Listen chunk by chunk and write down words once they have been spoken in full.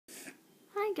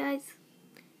Hi guys.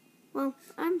 Well,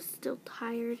 I'm still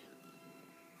tired.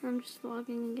 I'm just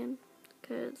vlogging again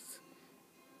because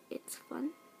it's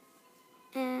fun.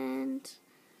 And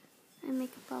I make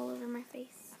makeup all over my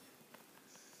face.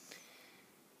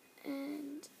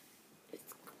 And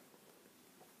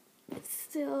it's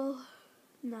still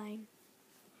 9.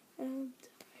 I'm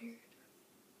tired.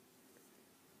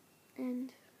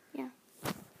 And yeah.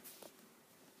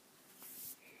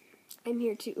 I'm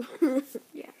here too.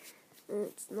 Yeah.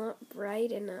 It's not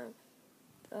bright enough.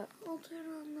 Up, I'll turn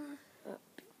on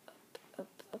the...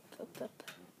 up.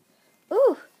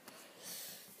 Ooh!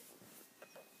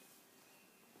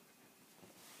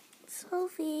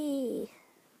 Sophie!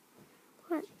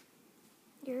 What?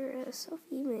 You're a Sophie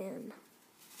man.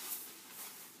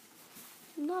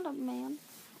 I'm not a man.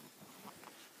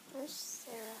 There's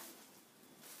Sarah.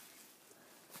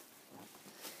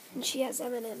 And she has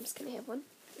M&M's. Can I have one?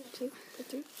 2 or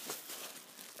 3?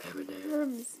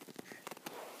 M&M's.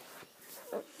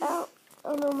 Ow!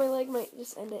 Oh no, my leg might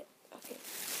just end it. Okay.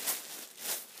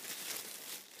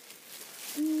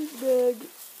 Big.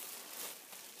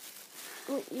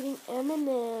 We're eating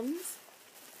M&M's.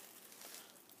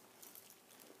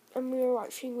 And we were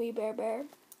watching We Bare Bear.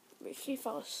 But she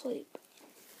fell asleep.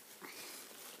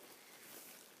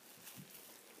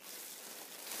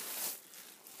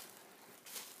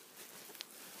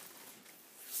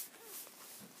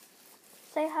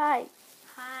 Say hi.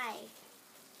 Hi.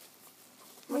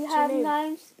 We What's have your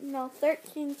name?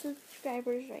 13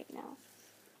 subscribers right now.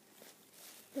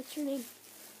 What's your name?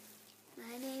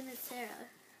 My name is Sarah.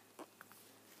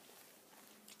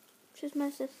 She's my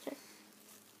sister.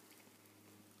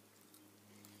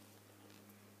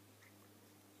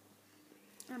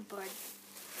 I'm bored.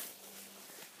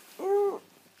 Oh,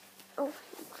 you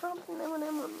dropped an M&M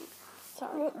on me.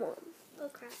 Sorry. I want more. Oh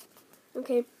crap.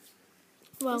 Okay.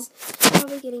 Well, It's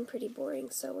probably getting pretty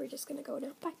boring, so we're just gonna go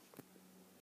now. Bye.